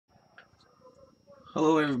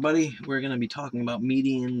Hello everybody, we're going to be talking about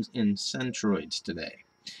medians and centroids today.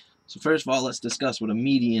 So first of all, let's discuss what a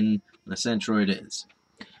median and a centroid is.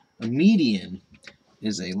 A median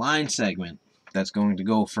is a line segment that's going to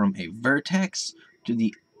go from a vertex to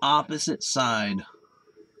the opposite side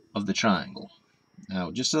of the triangle.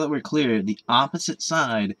 Now, just so that we're clear, the opposite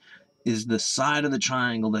side is the side of the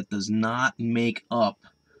triangle that does not make up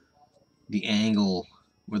the angle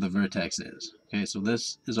where the vertex is. Okay, so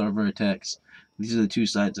this is our vertex. These are the two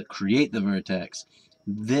sides that create the vertex.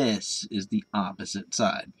 This is the opposite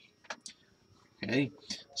side. Okay,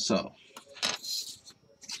 so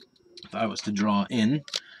if I was to draw in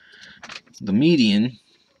the median,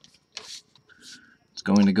 it's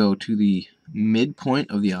going to go to the midpoint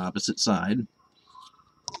of the opposite side,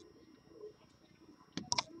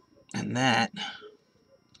 and that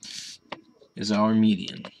is our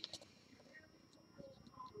median.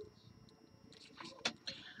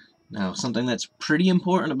 Now, something that's pretty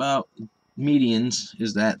important about medians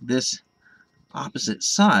is that this opposite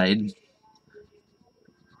side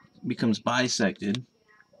becomes bisected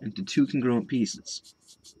into two congruent pieces.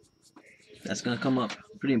 That's going to come up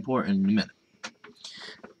pretty important in a minute.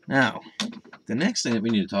 Now, the next thing that we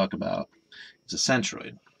need to talk about is a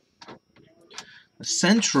centroid. A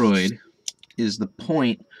centroid is the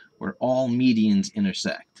point where all medians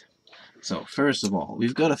intersect. So first of all,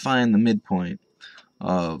 we've got to find the midpoint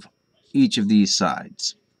of each of these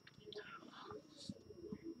sides.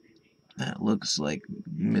 That looks like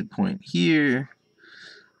midpoint here.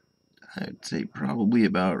 I'd say probably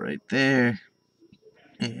about right there,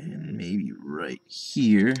 and maybe right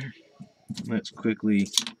here. Let's quickly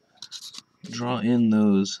draw in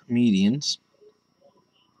those medians.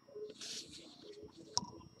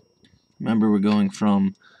 Remember, we're going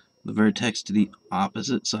from the vertex to the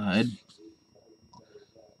opposite side.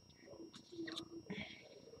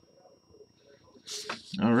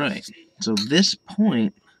 Alright, so this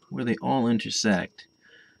point where they all intersect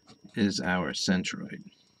is our centroid.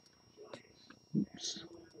 Oops.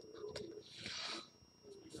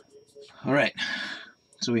 Alright,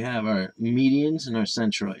 so we have our medians and our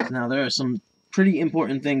centroids. Now there are some pretty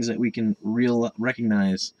important things that we can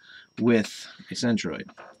recognize with a centroid,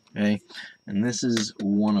 okay? And this is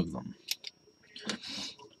one of them.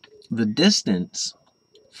 The distance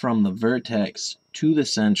from the vertex to the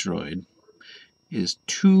centroid is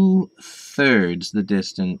 2/3 the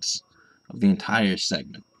distance of the entire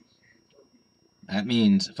segment. That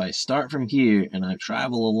means if I start from here and I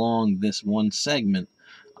travel along this one segment,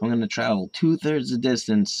 I'm going to travel 2/3 the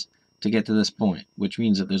distance to get to this point, which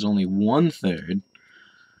means that there's only 1/3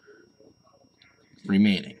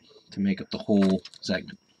 remaining to make up the whole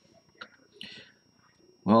segment.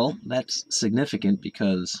 Well, that's significant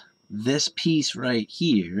because this piece right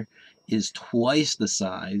here is twice the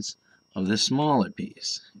size of this smaller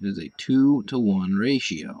piece. It is a 2-to-1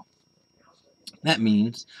 ratio. That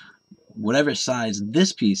means whatever size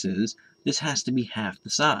this piece is, this has to be half the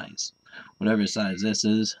size. Whatever size this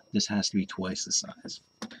is, this has to be twice the size.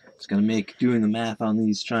 It's going to make doing the math on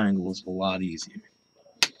these triangles a lot easier.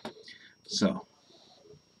 So,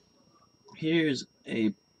 here's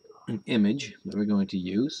an image that we're going to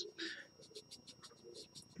use.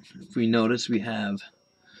 If we notice, we have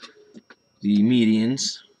the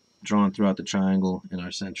medians drawn throughout the triangle in our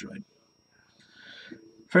centroid.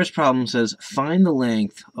 First problem says, find the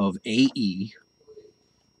length of AE,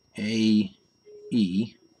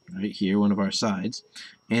 right here, one of our sides,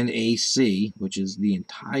 and AC, which is the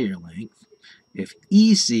entire length, if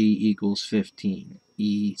EC equals 15,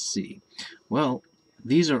 EC. Well,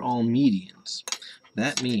 these are all medians.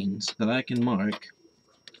 That means that I can mark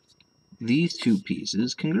these two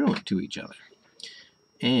pieces congruent to each other.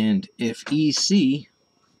 And if EC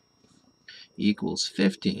equals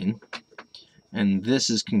 15, and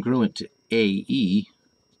this is congruent to AE,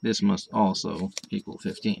 this must also equal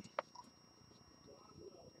 15.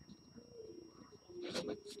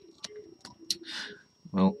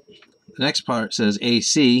 Well, the next part says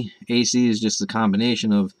AC. AC is just the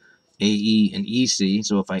combination of AE and EC,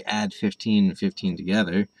 so if I add 15 and 15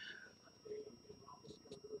 together,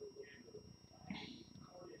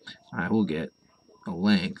 I will get a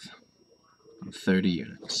length of 30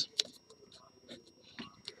 units.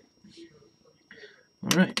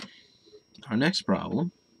 Alright, our next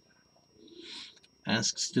problem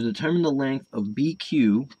asks to determine the length of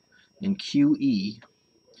BQ and QE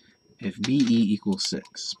if BE equals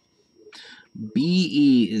 6.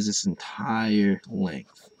 BE is this entire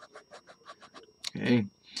length. Okay,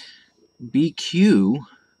 BQ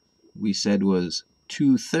we said was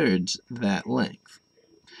 2/3 that length.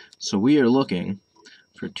 So we are looking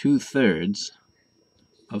for 2/3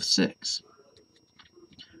 of 6.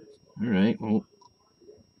 Alright, well,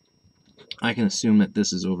 I can assume that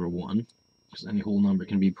this is over 1, because any whole number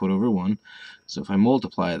can be put over 1. So if I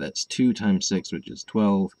multiply, that's 2 times 6, which is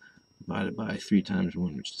 12, divided by 3 times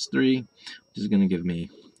 1, which is 3, which is going to give me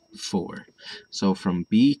 4. So from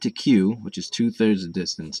B to Q, which is 2/3 the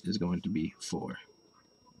distance, is going to be 4.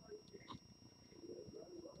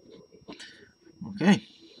 Okay.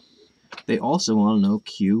 They also want to know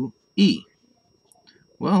QE.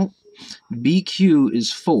 Well, BQ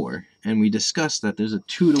is 4, and we discussed that there's a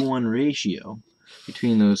 2-to-1 ratio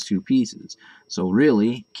between those two pieces. So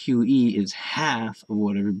really, QE is half of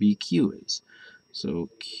whatever BQ is. So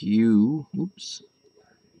QE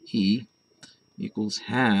equals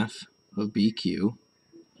half of BQ.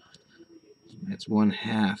 That's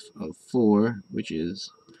 1/2 of 4, which is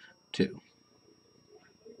 2.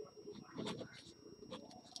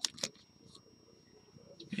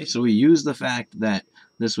 Okay, so we use the fact that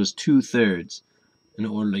this was 2/3 in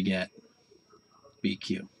order to get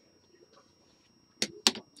BQ.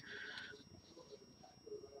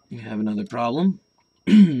 We have another problem.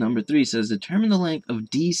 Number 3 says determine the length of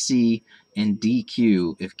DC and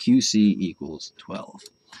DQ if QC equals 12.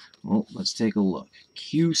 Well, let's take a look.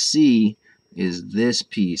 QC is this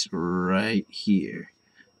piece right here.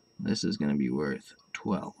 This is going to be worth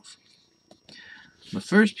 12. The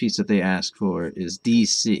first piece that they ask for is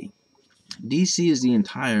DC. DC is the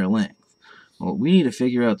entire length. Well, we need to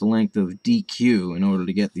figure out the length of DQ in order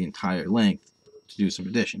to get the entire length to do some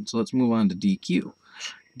addition. So let's move on to DQ.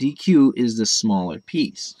 DQ is the smaller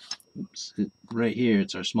piece. Oops, right here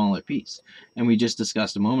it's our smaller piece. And we just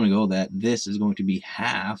discussed a moment ago that this is going to be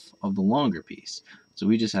half of the longer piece. So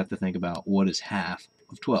we just have to think about what is half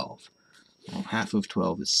of 12. Well, half of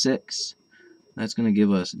 12 is 6. That's going to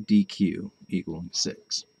give us DQ equaling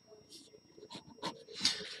 6.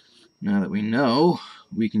 Now that we know,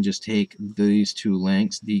 we can just take these two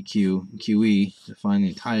lengths, DQ and QE, to find the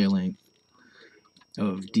entire length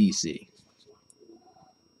of DC,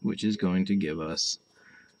 which is going to give us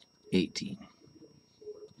 18.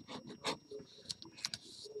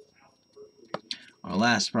 Our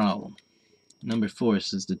last problem. Number 4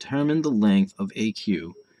 says determine the length of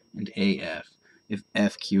AQ and AF if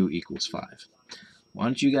FQ equals 5. Why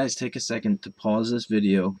don't you guys take a second to pause this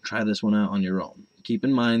video, try this one out on your own. Keep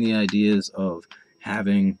in mind the ideas of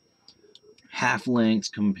having half lengths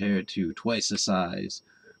compared to twice the size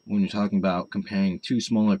when you're talking about comparing two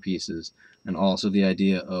smaller pieces, and also the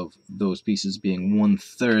idea of those pieces being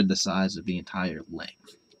 1/3 the size of the entire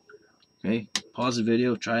length. Okay, pause the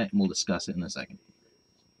video, try it, and we'll discuss it in a second.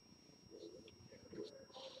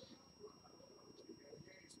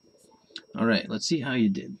 Alright, let's see how you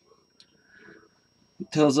did.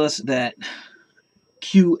 It tells us that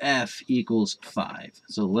QF equals 5.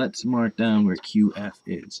 So let's mark down where QF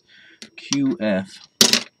is. QF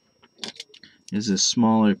is a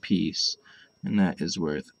smaller piece, and that is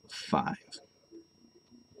worth 5.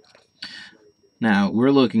 Now, we're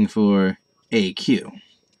looking for AQ.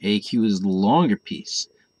 AQ is the longer piece.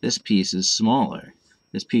 This piece is smaller.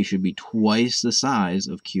 This piece should be twice the size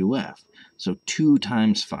of QF. So 2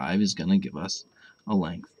 times 5 is going to give us a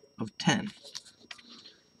length of 10.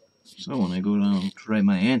 So when I go down to write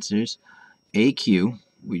my answers, AQ,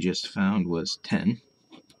 we just found, was 10.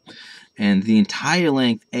 And the entire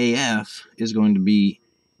length AF is going to be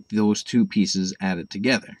those two pieces added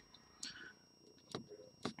together.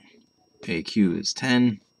 AQ is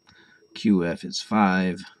 10, QF is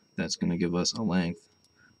 5. That's going to give us a length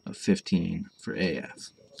of 15 for AF.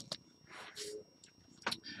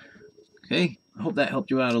 Okay, I hope that helped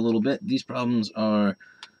you out a little bit. These problems are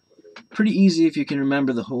pretty easy if you can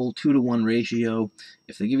remember the whole 2-to-1 ratio.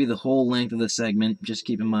 If they give you the whole length of the segment, just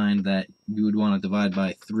keep in mind that you would want to divide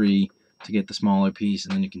by 3 to get the smaller piece,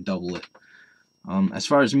 and then you can double it. As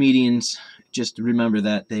far as medians, just remember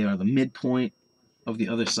that they are the midpoint of the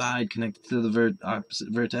other side connected to the opposite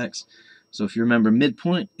vertex. So if you remember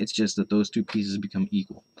midpoint, it's just that those two pieces become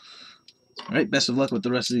equal. Alright, best of luck with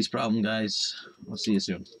the rest of these problems, guys. I'll see you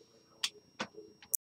soon.